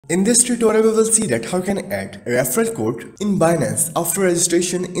In this tutorial, we will see that how you can add a referral code in Binance after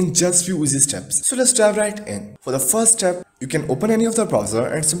registration in just few easy steps. So let's dive right in. For the first step, you can open any of the browser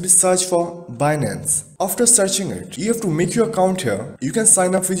and simply search for Binance. After searching it, you have to make your account here. You can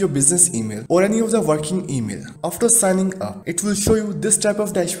sign up with your business email or any of the working email. After signing up, it will show you this type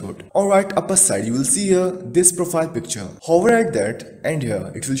of dashboard. On right upper side, you will see here this profile picture. Hover at that and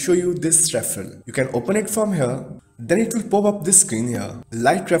here it will show you this referral. You can open it from here. Then it will pop up this screen here,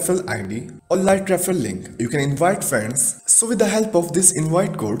 light referral ID or light referral link. You can invite friends. So with the help of these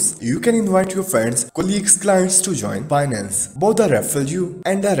invite codes, you can invite your friends, colleagues, clients to join Binance. Both the referral you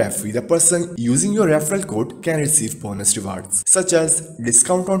and the referee, the person using your referral code, can receive bonus rewards such as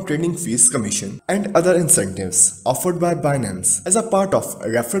discount on trading fees, commission and other incentives offered by Binance. As a part of a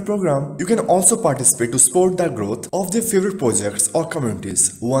referral program, you can also participate to support the growth of their favorite projects or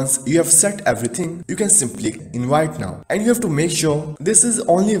communities. Once you have set everything, you can simply invite now, and you have to make sure this is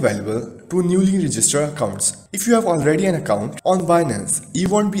only available to newly registered accounts. If you have already an account on Binance, you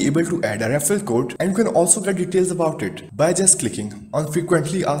won't be able to add a referral code, and you can also get details about it by just clicking on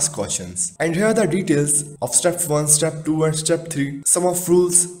frequently asked questions. And here are the details of step 1, step 2 and step 3, some of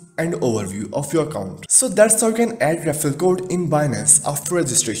rules and overview of your account. So that's how you can add referral code in Binance after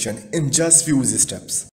registration in just few easy steps.